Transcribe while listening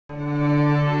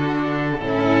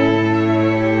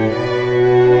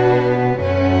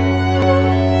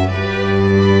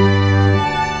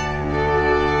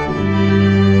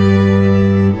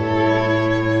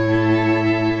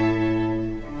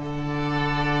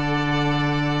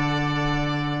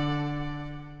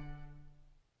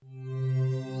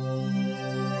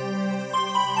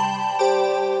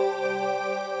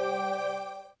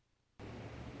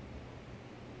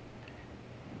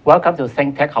Welcome to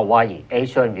ThinkTech Hawaii,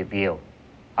 Asia in Review.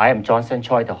 I am Johnson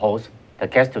Choi, the host. The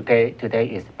guest today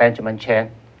is Benjamin Chen,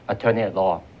 attorney at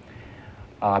law.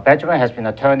 Benjamin has been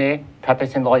attorney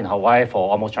practicing law in Hawaii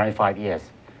for almost 25 years.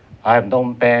 I have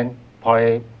known Ben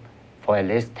probably for at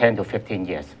least 10 to 15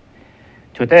 years.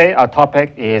 Today, our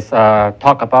topic is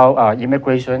talk about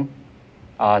immigration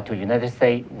to United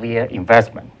States via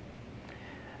investment.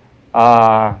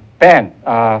 Ben,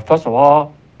 first of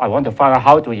all, I want to find out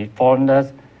how do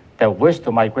foreigners that wish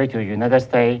to migrate to the United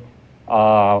States,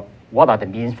 what are the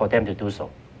means for them to do so?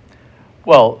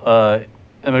 Well,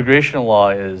 immigration law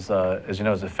is, as you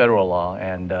know, is a federal law,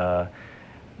 and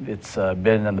it's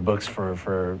been in the books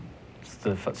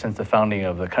since the founding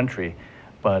of the country.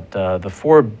 But the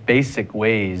four basic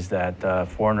ways that a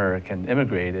foreigner can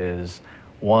immigrate is,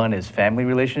 one is family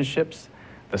relationships,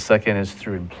 the second is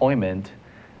through employment,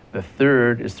 the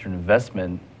third is through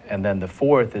investment, and then the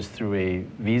fourth is through a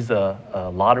visa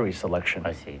lottery selection.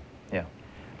 I see. Yeah.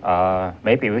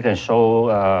 Maybe we can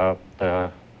show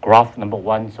the graph number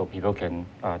one so people can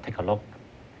take a look.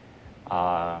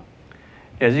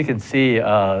 As you can see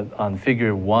on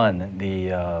figure one,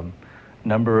 the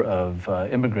number of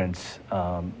immigrants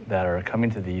that are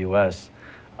coming to the U.S.,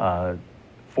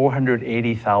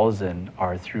 480,000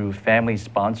 are through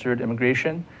family-sponsored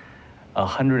immigration,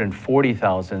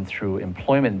 140,000 through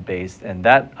employment-based, and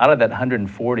that out of that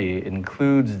 140 it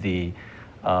includes the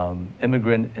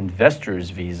immigrant investors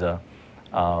visa,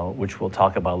 which we'll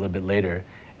talk about a little bit later.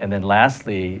 And then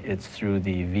lastly, it's through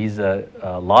the visa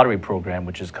lottery program,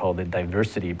 which is called the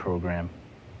diversity program.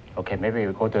 Okay, maybe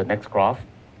we go to the next graph.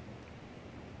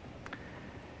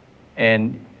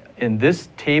 And in this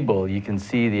table, you can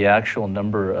see the actual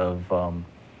number of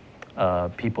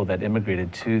people that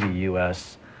immigrated to the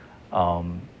U.S.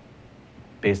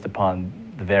 Based upon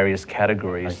the various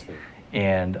categories.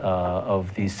 And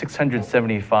of the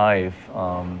 675,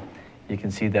 you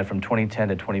can see that from 2010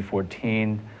 to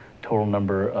 2014, total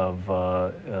number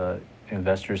of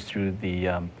investors through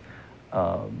the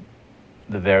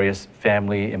various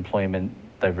family, employment,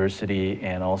 diversity,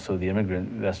 and also the immigrant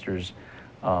investors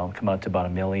come out to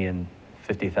about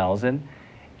 1,050,000.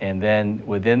 And then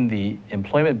within the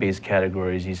employment-based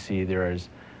categories, you see there is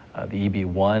the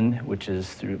EB1, which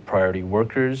is through priority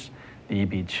workers, the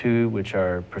EB2, which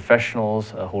are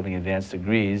professionals holding advanced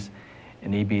degrees,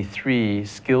 and EB3,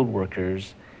 skilled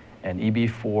workers, and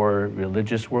EB4,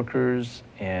 religious workers,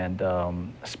 and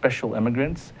special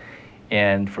immigrants.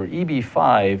 And for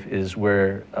EB5 is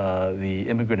where the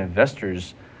immigrant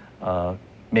investors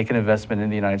make an investment in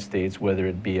the United States, whether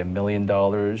it be $1 million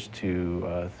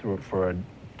for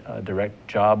a direct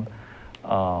job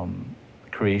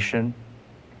creation,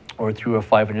 or through a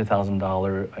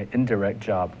 $500,000 indirect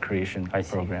job creation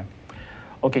program.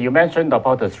 Okay, you mentioned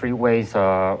about the three ways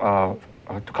to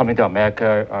come into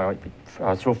America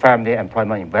through family,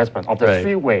 employment, investment. Of the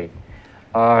three ways,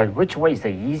 which way is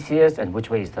the easiest and which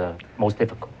way is the most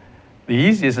difficult? The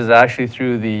easiest is actually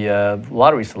through the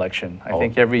lottery selection. I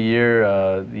think every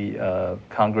year the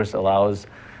Congress allows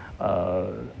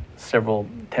several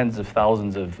tens of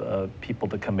thousands of people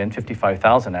to come in,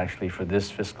 55,000 actually for this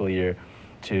fiscal year,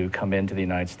 to come into the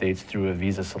United States through a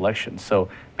visa selection. So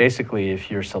basically,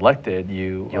 if you're selected,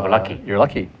 you're lucky. You're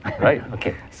lucky, right?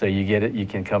 Okay. So you get it. You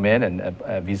can come in and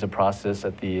a visa process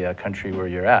at the country where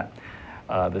you're at.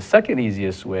 The second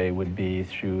easiest way would be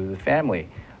through the family.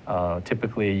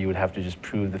 Typically, you would have to just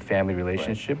prove the family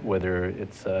relationship, whether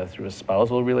it's through a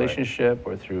spousal relationship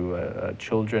or through a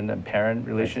children and parent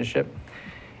relationship,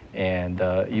 and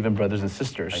even brothers and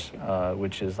sisters,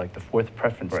 which is like the fourth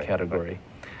preference category.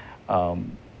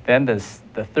 Then the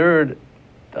third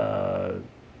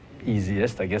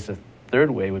easiest, I guess the third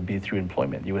way would be through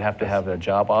employment. You would have to have a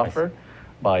job offer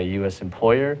by a U.S.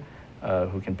 employer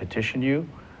who can petition you.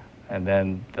 And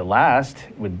then the last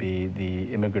would be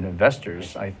the immigrant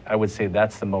investors. I would say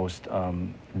that's the most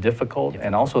difficult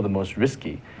and also the most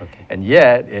risky. Okay. And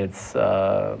yet it's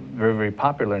very, very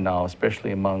popular now,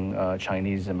 especially among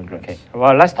Chinese immigrants. Okay.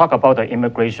 Well, let's talk about the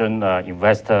immigration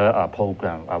investor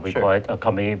program. We call it, a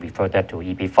company refer that to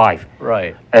EB5.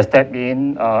 Right. As that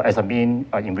mean, as a mean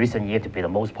in recent years to be the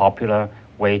most popular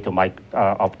way to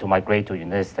migrate to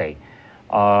United States.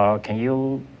 Can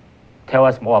you tell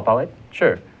us more about it?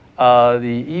 Sure.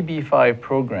 The EB5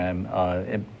 program,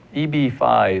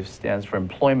 EB5 stands for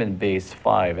Employment-Based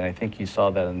 5, and I think you saw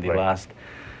that in the last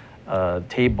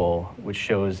table, which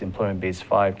shows Employment-Based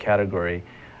 5 category.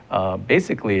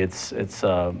 Basically, it's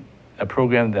a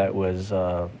program that was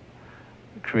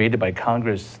created by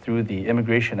Congress through the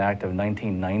Immigration Act of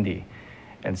 1990.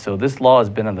 And so this law has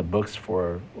been on the books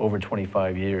for over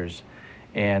 25 years.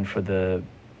 And for the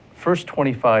first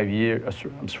 25 years,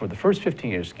 for the first 15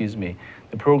 years, excuse me,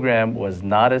 the program was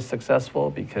not as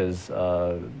successful because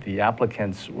the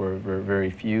applicants were very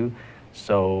few.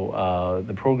 So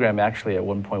the program actually at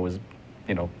one point was,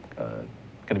 going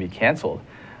to be canceled.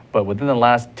 But within the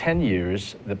last 10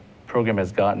 years, the program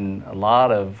has gotten a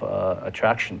lot of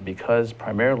attraction because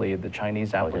primarily the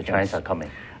Chinese applicants. The Chinese are coming.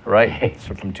 Right.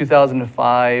 So from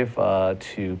 2005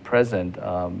 to present,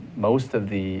 most of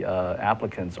the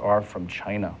applicants are from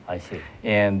China. I see.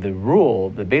 And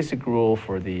the basic rule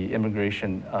for the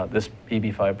immigration, this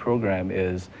EB-5 program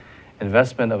is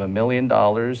investment of $1 million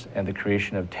and the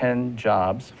creation of 10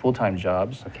 jobs, full-time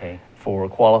jobs, for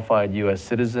qualified U.S.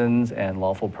 citizens and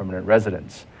lawful permanent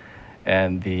residents.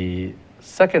 And the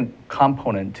second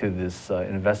component to this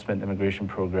investment immigration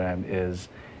program is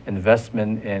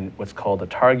investment in what's called a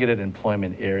targeted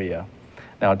employment area.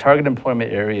 Now, a targeted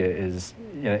employment area is,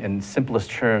 in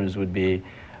simplest terms, would be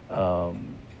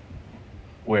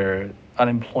where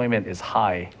unemployment is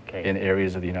high in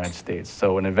areas of the United States.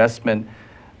 So an investment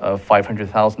of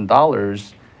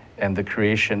 $500,000 and the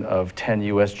creation of 10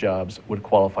 U.S. jobs would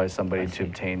qualify somebody to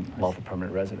obtain lawful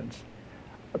permanent residence.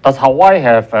 Does Hawaii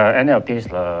have any of these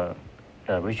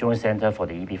regional center for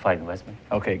the EB-5 investment?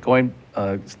 Okay, going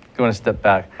a step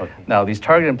back. Okay. Now, these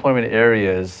target employment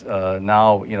areas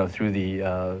now, through the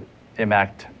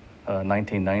IMACT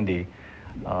 1990,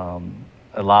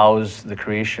 allows the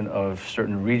creation of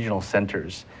certain regional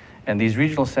centers. And these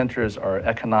regional centers are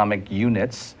economic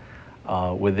units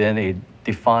within a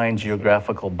defined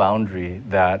geographical boundary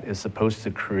that is supposed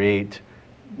to create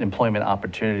employment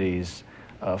opportunities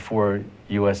for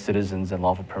U.S. citizens and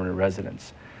lawful permanent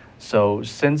residents. So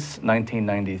since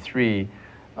 1993,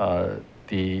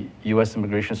 the U.S.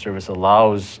 Immigration Service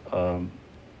allows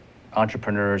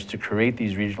entrepreneurs to create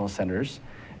these regional centers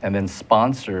and then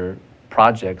sponsor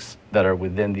projects that are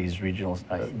within these regional,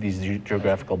 these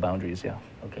geographical boundaries,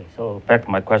 Okay, so back to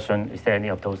my question, is there any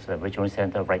of those regional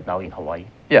centers right now in Hawaii?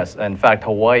 Yes, in fact,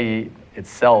 Hawaii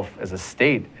itself as a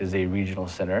state is a regional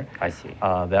center. I see.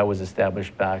 That was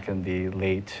established back in the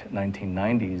late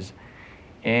 1990s.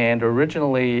 And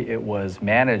originally it was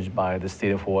managed by the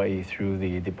state of Hawaii through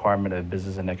the Department of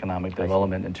Business and Economic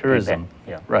Development and Tourism.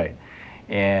 Right.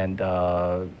 And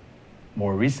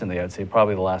more recently, I'd say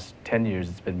probably the last 10 years,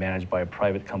 it's been managed by a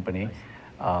private company.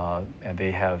 And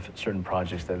they have certain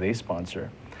projects that they sponsor.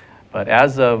 But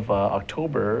as of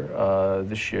October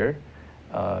this year,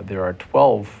 there are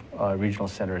 12 regional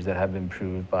centers that have been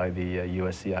approved by the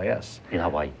USCIS. In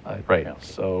Hawaii? Right. Okay.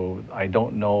 So I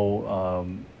don't know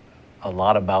a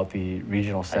lot about the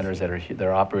regional centers that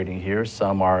are operating here.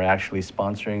 Some are actually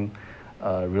sponsoring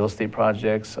real estate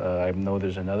projects. I know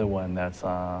there's another one that's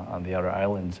on the outer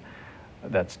islands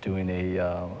that's doing a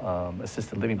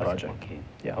assisted living project. Okay.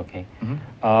 Yeah. Okay.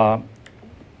 Mm-hmm.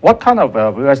 What kind of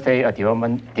real estate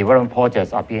development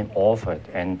projects are being offered?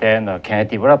 And then can a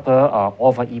developer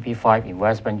offer EB-5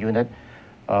 investment unit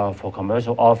for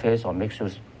commercial office or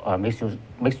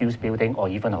mixed-use building or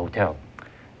even a hotel?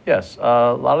 Yes,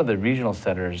 a lot of the regional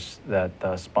centers that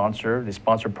sponsor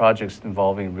projects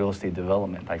involving real estate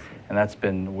development. I see. And that's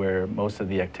been where most of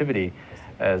the activity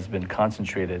has been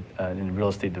concentrated in real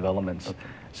estate developments. Okay.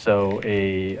 So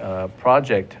a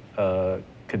project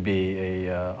could be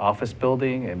a office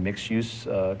building, a mixed-use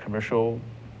commercial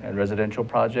and residential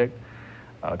project,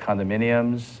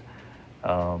 condominiums,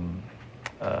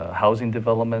 housing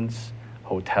developments,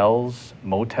 hotels,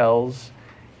 motels,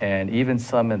 and even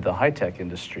some in the high-tech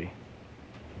industry.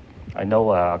 I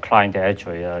know a client that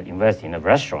actually invests in a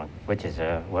restaurant, which is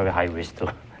a very high risk too.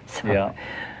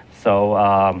 So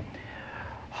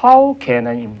how can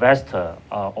an investor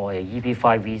or a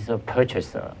EB-5 visa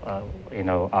purchaser,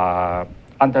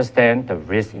 understand the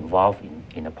risk involved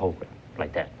in a program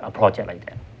like that, a project like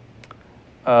that?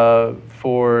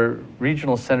 For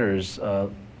regional centers,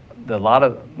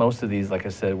 most of these, like I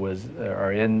said,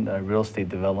 are in real estate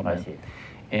development. I see.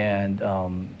 And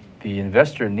the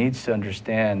investor needs to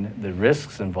understand the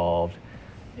risks involved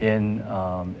in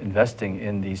investing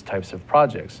in these types of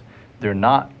projects. They're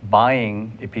not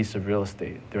buying a piece of real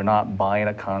estate. They're not buying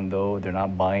a condo. They're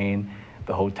not buying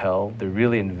the hotel. They're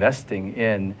really investing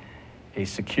in a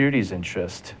securities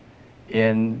interest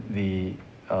in the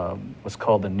what's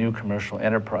called the new commercial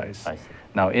enterprise. I see.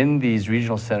 Now, in these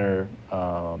regional center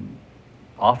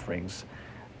offerings,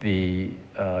 the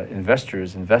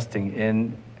investors investing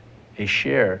in a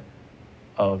share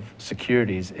of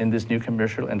securities in this new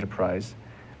commercial enterprise,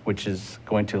 which is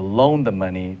going to loan the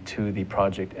money to the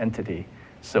project entity.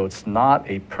 So it's not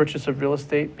a purchase of real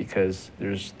estate because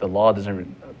the law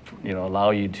doesn't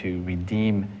allow you to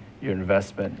redeem your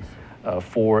investment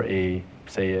for a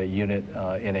say, a unit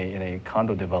in a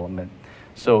condo development.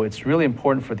 So it's really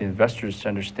important for the investors to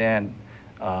understand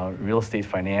real estate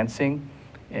financing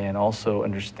and also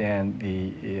understand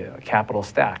the capital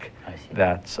stack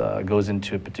that goes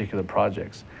into particular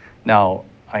projects. Now,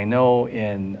 I know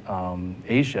in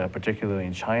Asia, particularly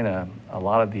in China, a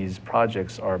lot of these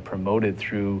projects are promoted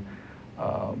through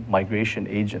migration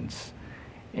agents.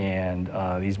 And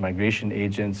these migration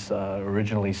agents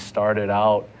originally started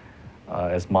out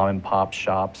as mom and pop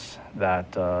shops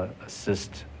that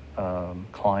assist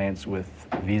clients with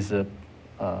visa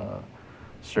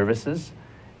services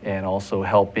and also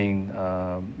helping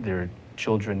their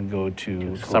children go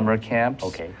to summer camps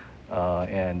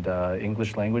and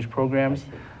English language programs.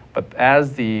 But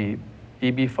as the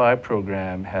EB-5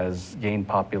 program has gained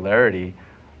popularity,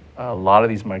 a lot of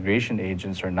these migration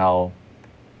agents are now,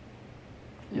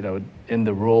 in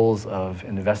the roles of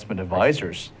investment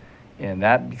advisors, and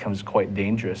that becomes quite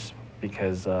dangerous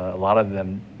because a lot of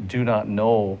them do not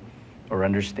know or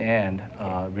understand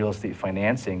real estate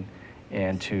financing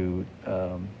and to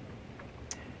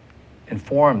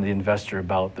inform the investor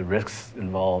about the risks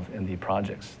involved in the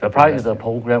projects. The part of the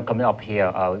program coming up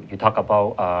here, you talk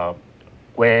about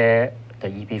where the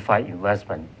EB-5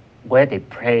 investment, where they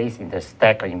place in the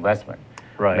stack of investment.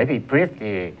 Right. Maybe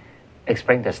briefly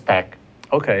explain the stack.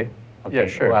 Okay. Yeah,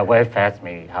 sure. Very fast,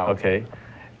 maybe. How? Okay.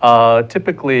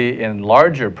 Typically in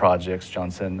larger projects,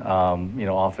 Johnson,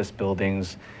 office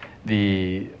buildings,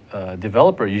 the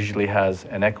developer usually has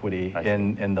an equity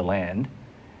in the land.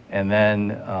 And then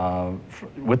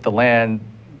with the land,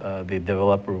 the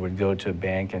developer would go to a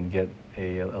bank and get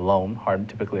a loan,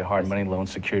 typically a hard money loan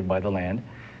secured by the land.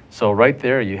 So right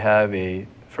there you have a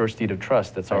first deed of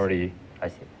trust that's already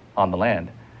on the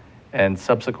land. And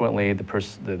subsequently the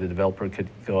developer could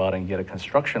go out and get a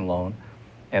construction loan,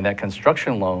 and that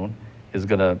construction loan is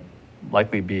going to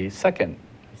likely be second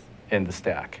in the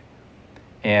stack.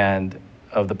 And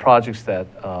of the projects that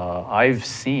I've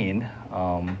seen,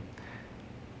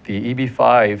 the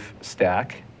EB-5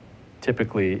 stack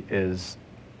typically is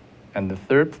in the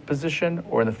third position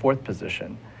or in the fourth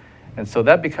position. And so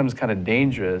that becomes kind of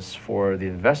dangerous for the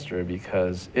investor,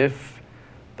 because if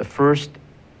the first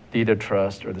deed of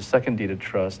trust or the second deed of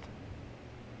trust,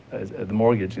 the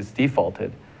mortgage is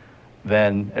defaulted,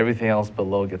 then everything else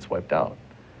below gets wiped out.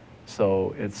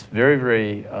 So it's very,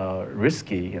 very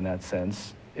risky in that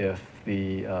sense if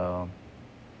the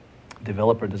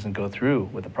developer doesn't go through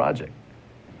with the project.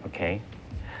 Okay.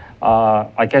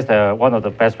 I guess one of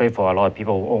the best way for a lot of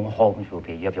people who own homes will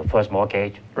be you have your first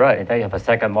mortgage, right? And then you have a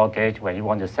second mortgage when you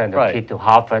want to send a kid to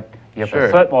Harvard. You have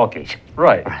a third mortgage,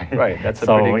 right? Right. That's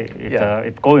so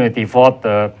if going to default,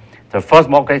 the first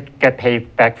mortgage get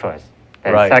paid back first,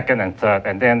 then second and third,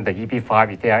 and then the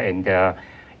EB-5 is there in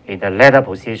the latter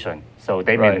position, so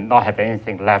they may not have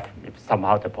anything left if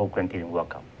somehow the program didn't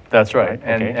work out. That's right.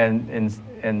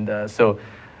 And so.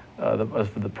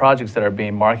 The projects that are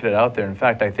being marketed out there. In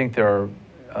fact, I think there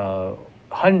are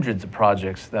hundreds of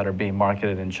projects that are being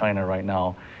marketed in China right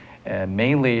now, and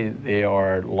mainly they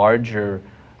are larger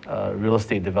real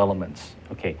estate developments.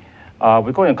 Okay,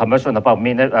 we're going to commercial in about a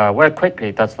minute. Very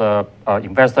quickly, does the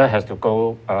investor has to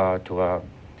go to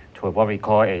what we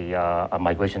call a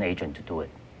migration agent to do it?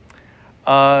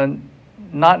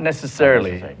 Not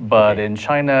necessarily, but in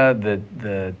China,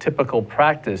 the typical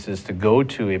practice is to go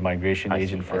to a migration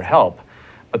agent for help.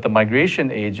 But the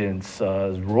migration agent's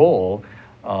role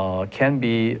can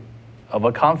be of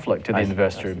a conflict to the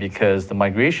investor, because the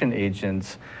migration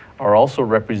agents are also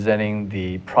representing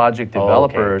the project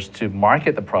developers to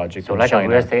market the project in China. So like a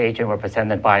real estate agent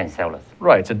representing buyers and sellers.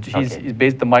 Right, so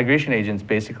the migration agent is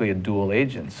basically a dual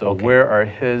agent. So where are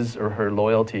his or her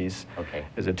loyalties?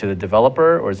 Is it to the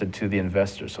developer or is it to the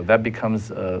investor? So that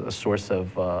becomes a source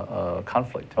of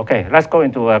conflict. Okay, let's go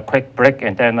into a quick break,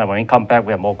 and then when we come back,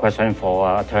 we have more questions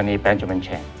for Attorney Benjamin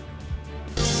Chen.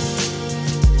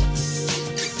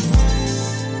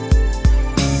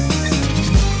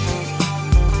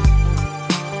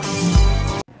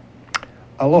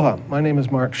 Aloha, my name is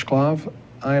Mark Shklov.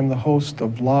 I am the host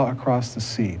of Law Across the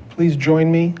Sea. Please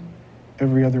join me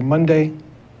every other Monday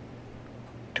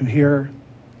to hear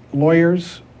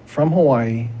lawyers from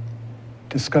Hawaii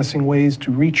discussing ways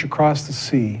to reach across the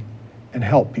sea and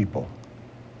help people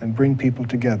and bring people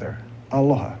together.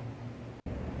 Aloha.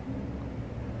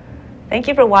 Thank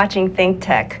you for watching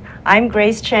ThinkTech. I'm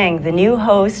Grace Chang, the new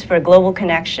host for Global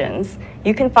Connections.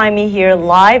 You can find me here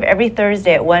live every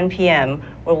Thursday at 1 p.m.,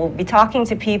 where we'll be talking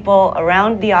to people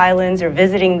around the islands or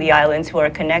visiting the islands who are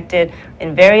connected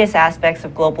in various aspects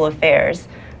of global affairs.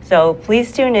 So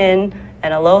please tune in,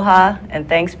 and aloha, and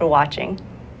thanks for watching.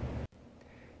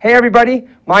 Hey everybody,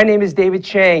 my name is David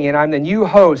Chang and I'm the new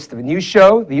host of a new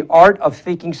show, The Art of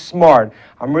Thinking Smart.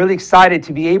 I'm really excited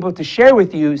to be able to share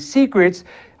with you secrets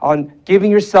on giving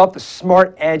yourself the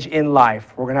smart edge in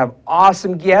life. We're gonna have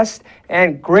awesome guests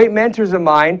and great mentors of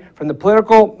mine from the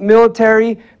political,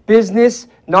 military, business,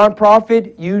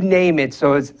 nonprofit, you name it.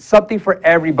 So it's something for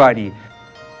everybody.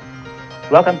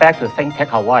 Welcome back to ThinkTech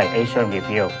Hawaii Asian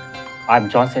Review. I'm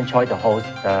Johnson Choi, the host.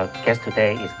 The guest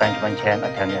today is Benjamin Chen,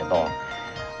 attorney at law.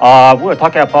 We were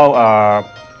talking about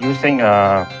using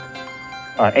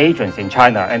agents in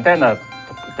China, and then the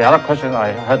other question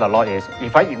I heard a lot is,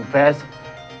 if I invest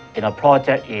in a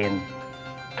project in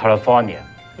California,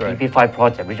 right. EB5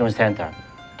 project, regional center,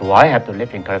 do I have to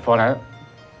live in California?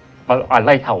 But I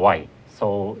like Hawaii.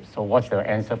 So what's the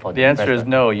answer for the answer is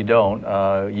no, you don't.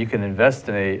 You can invest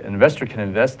in an investor can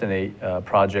invest in a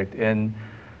project in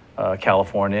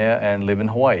California and live in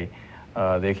Hawaii.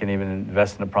 They can even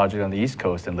invest in a project on the East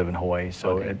Coast and live in Hawaii.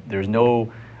 So okay. There's no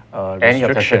any restriction.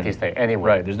 of the cities there,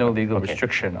 anywhere. Right, there's no legal okay.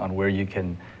 restriction on where you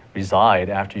can reside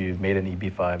after you've made an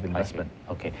EB5 investment.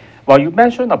 Okay. Well, you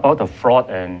mentioned about the fraud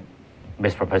and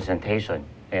misrepresentation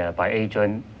by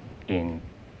agent in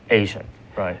Asia.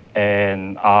 Right.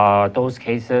 And are those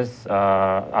cases,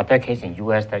 are there cases in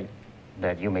U.S.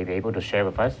 that you may be able to share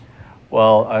with us?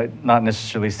 Well, I'm not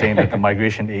necessarily saying that the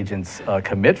migration agents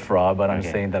commit fraud, but I'm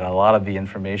saying that a lot of the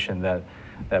information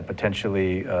that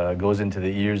potentially goes into the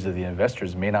ears of the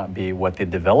investors may not be what the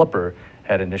developer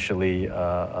had initially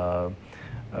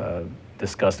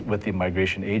discussed with the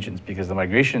migration agents, because the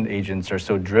migration agents are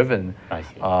so driven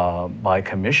by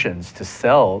commissions to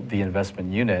sell the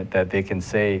investment unit that they can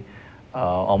say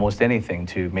almost anything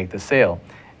to make the sale.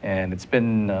 And it's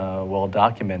been well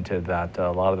documented that a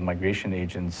lot of the migration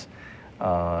agents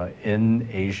in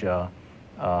Asia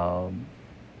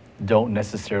don't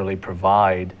necessarily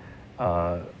provide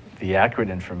the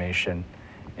accurate information,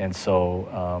 and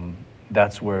so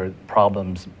that's where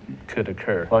problems could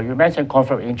occur. Well, you mentioned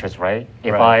conflict of interest, right?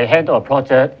 If right. I handle a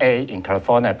project A in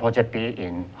California, project B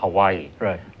in Hawaii,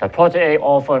 right. the project A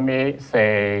offer me,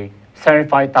 say,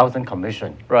 75,000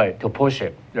 commission right. to push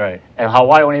it, right. and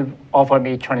Hawaii only offer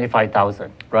me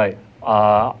 25,000. Right.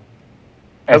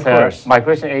 As a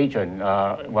migration agent,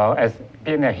 well, as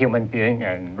being a human being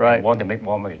and right. want to make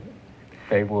more money,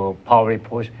 they will probably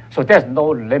push. So there's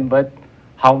no limit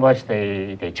how much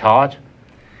they charge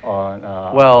on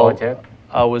project?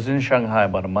 I was in Shanghai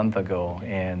about a month ago,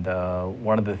 and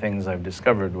one of the things I've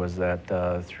discovered was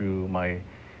that through my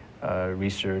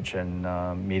research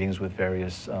and meetings with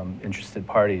various interested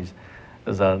parties,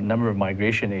 there's a number of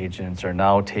migration agents are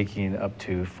now taking up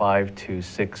to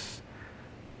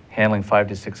handling 5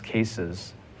 to 6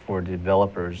 cases for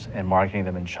developers and marketing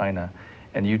them in China.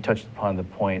 And you touched upon the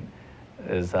point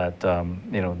is that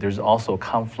there's also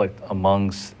conflict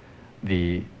amongst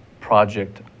the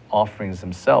project offerings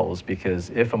themselves, because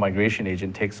if a migration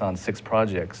agent takes on 6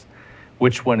 projects,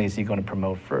 which one is he going to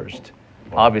promote first?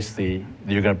 Obviously,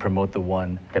 you're going to promote the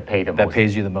one that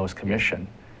pays you the most commission.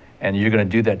 And you're going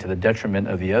to do that to the detriment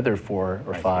of the other 4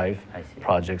 or 5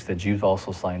 projects that you've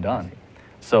also signed on.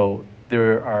 So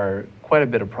there are quite a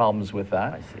bit of problems with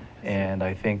that. And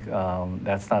I think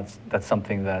that's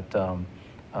something that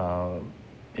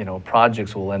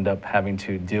projects will end up having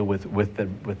to deal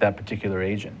with that particular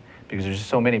agent, because there's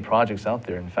so many projects out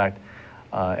there. In fact,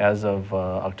 as of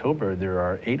October, there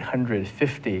are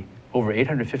over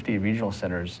 850 regional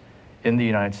centers in the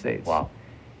United States. Wow.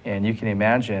 And you can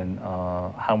imagine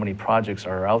how many projects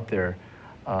are out there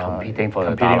competing for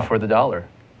the dollar.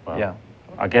 Wow. Yeah.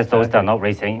 I guess those that are not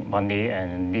raising money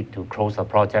and need to close a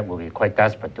project will be quite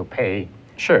desperate to pay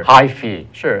high fee.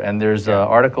 Sure, and there's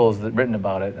articles written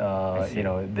about it,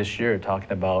 this year,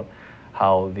 talking about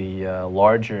how the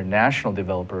larger national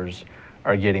developers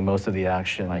are getting most of the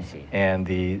action, and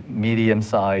the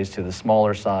medium-sized to the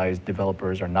smaller-sized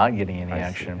developers are not getting any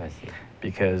action,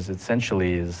 because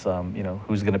essentially is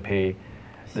who's going to pay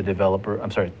the developer? I'm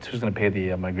sorry, who's going to pay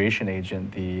the migration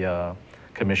agent the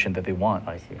commission that they want?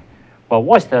 I see. Well,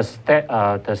 what's the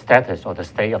status or the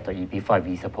state of the EB5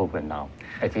 visa program now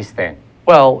at this stand?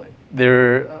 Well,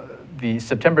 the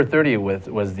September 30th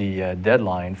was the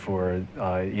deadline for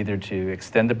either to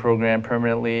extend the program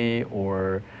permanently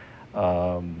or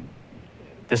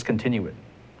discontinue it.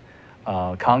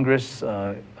 Congress,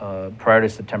 prior to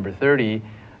September 30,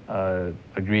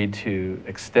 agreed to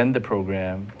extend the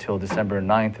program till December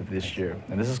 9th of this year.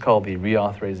 And this is called the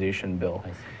reauthorization bill.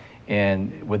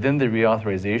 And within the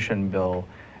reauthorization bill,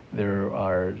 there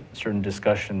are certain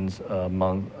discussions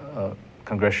among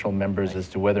congressional members as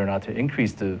to whether or not to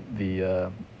increase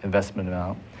the investment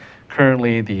amount.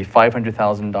 Currently, the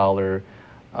 $500,000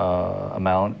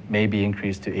 amount may be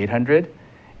increased to 800,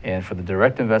 and for the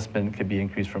direct investment could be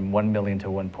increased from 1 million to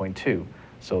 1.2.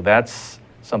 So that's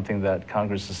something that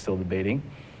Congress is still debating.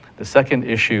 The second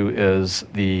issue is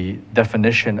the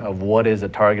definition of what is a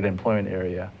target employment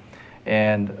area.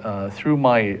 And through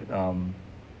my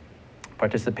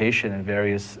participation in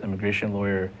various immigration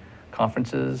lawyer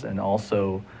conferences and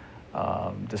also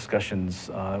discussions,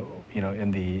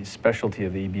 in the specialty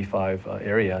of the EB-5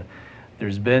 area,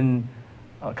 there's been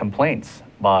complaints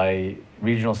by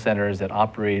regional centers that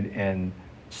operate in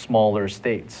smaller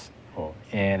states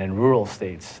and in rural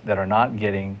states that are not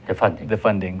getting the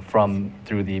funding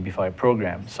through the EB-5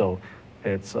 program. So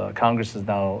it's Congress has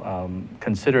now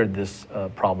considered this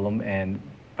problem and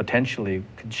potentially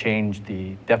could change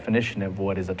the definition of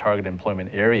what is a target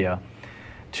employment area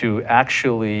to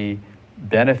actually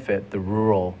benefit the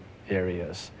rural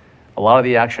areas. A lot of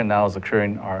the action now is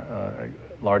occurring in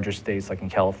larger states like in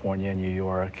California, New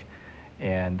York,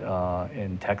 and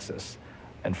in Texas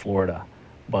and Florida,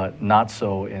 but not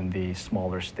so in the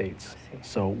smaller states.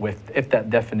 So if that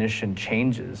definition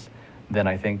changes, then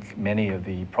I think many of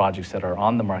the projects that are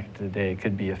on the market today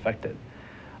could be affected.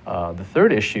 The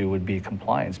third issue would be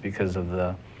compliance because of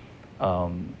the,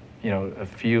 a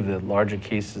few of the larger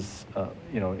cases,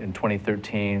 in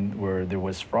 2013 where there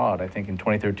was fraud. I think in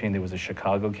 2013 there was a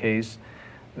Chicago case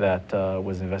that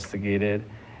was investigated.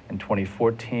 In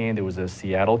 2014 there was a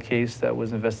Seattle case that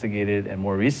was investigated, and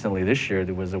more recently this year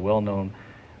there was a well-known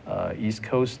East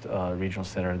Coast regional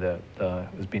center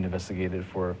that was being investigated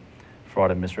for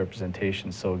fraud and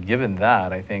misrepresentation. So given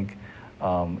that, I think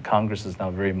Congress is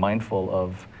now very mindful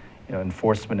of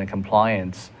enforcement and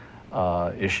compliance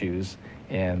issues,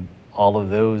 and all of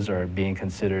those are being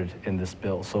considered in this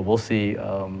bill. So we'll see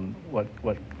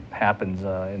what happens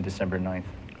in December 9th.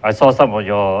 I saw some of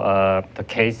your the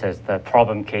cases, the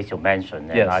problem case you mentioned,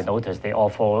 and yes. I noticed they all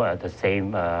follow the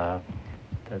same.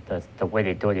 The way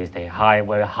they do it is they hire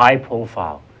very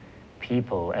high-profile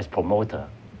people as promoter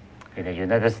in the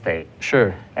United States.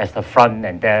 Sure. As the front,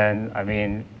 and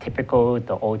then typical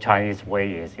the old Chinese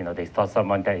way is they start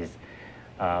someone that is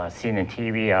seen in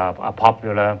TV, are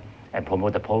popular, and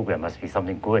promote the program must be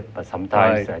something good, but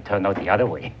sometimes right. Turn out the other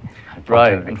way.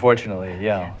 Right. Unfortunately,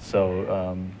 yeah.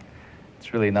 So.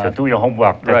 It's really not. So do your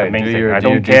homework. That's right. the main do thing. your, I do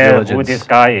don't your care due who this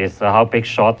guy is, how big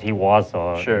shot he was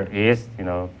or sure. he is.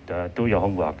 Do your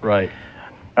homework. Right.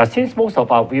 Since most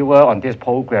of our viewers on this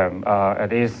program,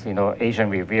 at least Asian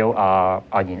review are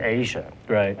in Asia.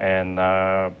 Right. And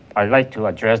I'd like to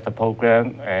address the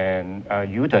program and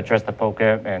you to address the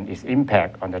program and its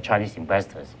impact on the Chinese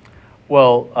investors.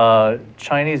 Well,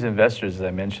 Chinese investors, as I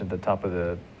mentioned at the top of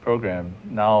the program,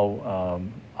 now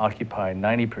occupy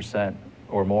 90%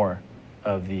 or more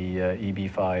of the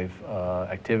EB-5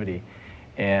 activity.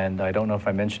 And I don't know if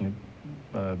I mentioned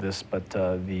this, but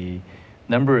the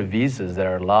number of visas that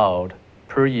are allowed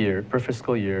per year, per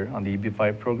fiscal year on the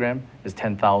EB-5 program is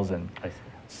 10,000.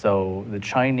 So the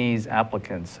Chinese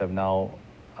applicants have now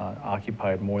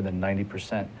occupied more than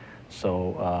 90%.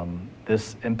 So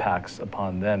this impacts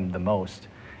upon them the most.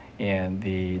 And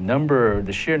the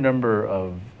sheer number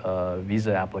of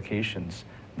visa applications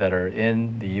that are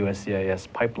in the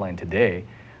USCIS pipeline today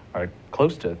are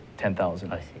close to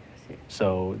 10,000. I see.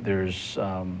 So there's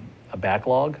a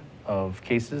backlog of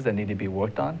cases that need to be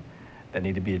worked on, that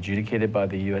need to be adjudicated by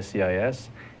the USCIS,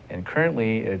 and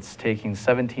currently it's taking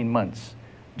 17 months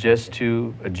just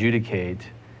to adjudicate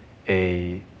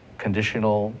a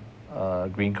conditional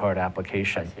green card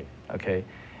application. I see. Okay,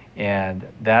 and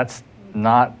that's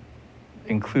not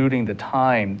including the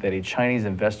time that a Chinese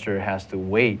investor has to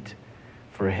wait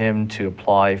for him to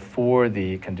apply for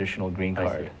the conditional green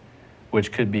card,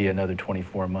 which could be another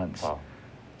 24 months. Wow.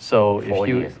 So 4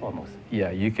 years almost.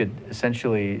 Yeah, you could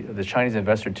essentially, the Chinese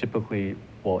investor typically,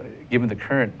 well, given the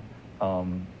current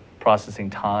processing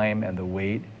time and the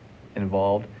wait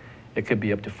involved, it could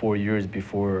be up to 4 years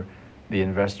before the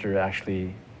investor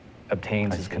actually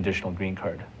obtains his conditional green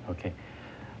card. Okay.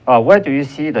 Where do you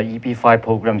see the EB-5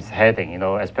 program is heading?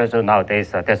 Especially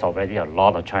nowadays, there's already a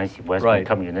lot of Chinese investment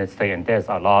coming to the United States, and there's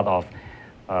a lot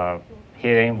of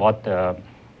hearing what the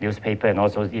newspaper and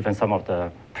also even some of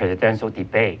the presidential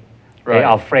debate. Right. They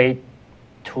are afraid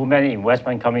too many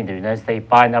investment coming to the United States,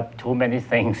 buying up too many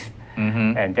things,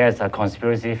 and there's a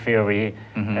conspiracy theory.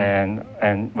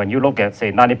 And when you look at,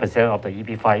 say, 90% of the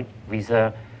EB-5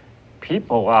 visa,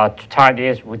 people are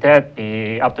Chinese. Would that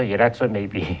be after the election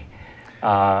maybe?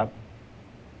 They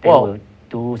will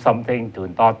do something to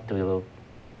not to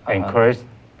encourage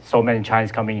so many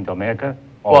Chinese coming into America?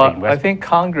 Well, I think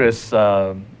Congress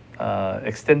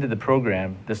extended the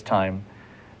program this time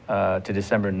to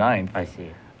December 9th. I see.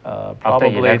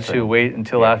 Probably election. to wait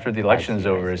until Yeah, after the I election is see,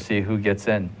 over I to see. see who gets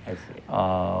in. I see.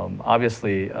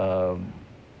 Obviously,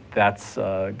 that's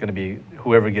going to be,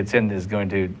 whoever gets in is going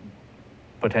to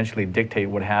potentially dictate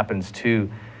what happens to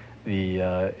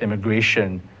the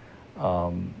immigration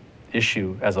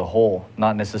issue as a whole,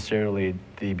 not necessarily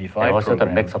the EB-5 And also program.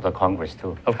 the mix of the Congress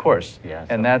too. Of course, Yeah,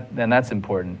 and so- that's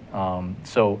important.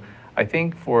 So I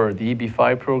think for the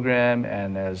EB-5 program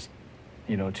and as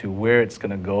to where it's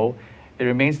going to go, it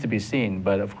remains to be seen.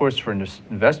 But of course, for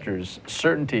investors,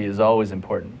 certainty is always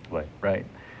important. Right. Right.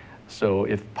 So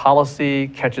if policy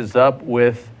catches up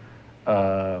with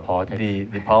Politics.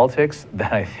 the politics,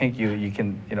 then I think you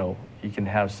can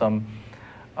have some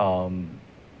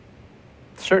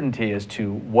certainty as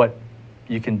to what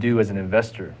you can do as an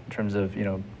investor in terms of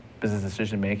business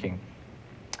decision making.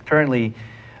 Currently,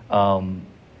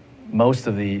 most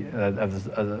of the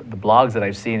blogs that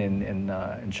I've seen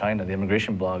in China, the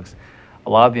immigration blogs, a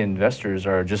lot of the investors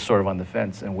are just sort of on the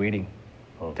fence and waiting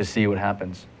to see what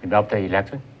happens. After the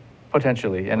election?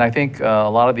 Potentially, and I think a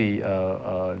lot of the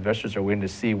investors are waiting to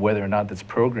see whether or not this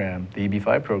program, the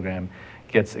EB-5 program,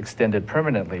 gets extended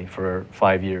permanently for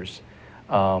 5 years.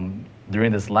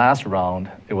 During this last round,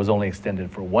 it was only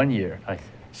extended for 1 year. I see.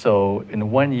 So in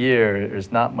 1 year,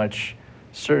 there's not much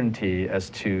certainty as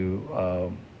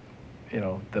to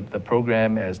the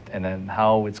program and then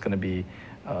how it's going to be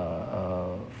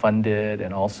funded,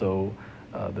 and also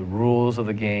the rules of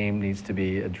the game needs to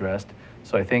be addressed.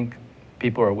 So I think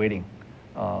people are waiting,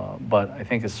 but I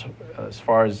think as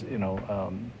far as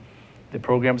the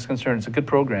program is concerned, it's a good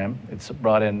program. It's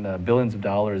brought in billions of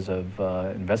dollars of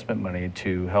investment money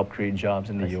to help create jobs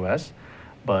in the U.S.,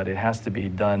 but it has to be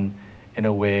done in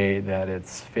a way that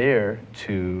it's fair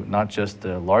to not just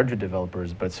the larger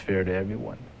developers, but it's fair to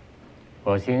everyone.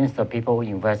 Well, since the people who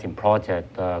invest in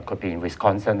project could be in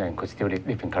Wisconsin and could still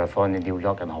live in California, New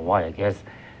York, and Hawaii, I guess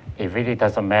it really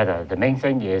doesn't matter. The main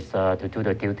thing is to do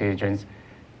the due diligence,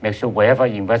 make sure wherever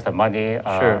you invest the money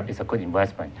Sure. is a good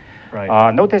investment.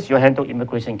 Right. Notice you handle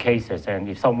immigration cases, and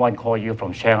if someone call you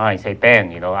from Shanghai and say,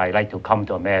 Ben, I'd like to come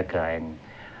to America, and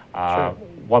Sure.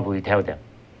 what will you tell them?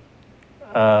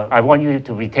 I want you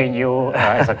to retain you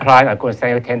as a client. I'm going to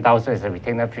send you 10,000 as a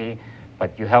retainer fee,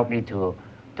 but you help me to.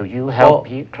 Do you help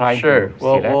clients? Sure. To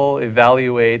Well, select? we'll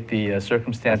evaluate the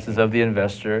circumstances of the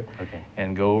investor Okay.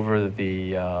 and go over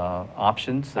the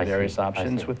options, the I see, various I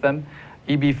options see. with them.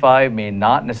 EB-5 may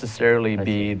not necessarily I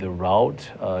be see. the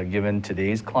route given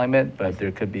today's climate, but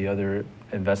there could be other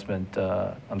investment,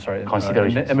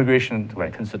 Considerations. immigration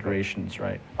Right. considerations,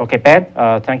 right? Okay, Ben,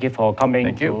 thank you for coming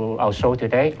Thank you. to our show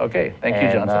today. Okay, thank you,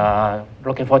 And, Johnson.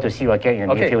 looking forward to see you again in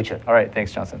the Okay, near future. all right,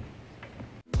 thanks, Johnson.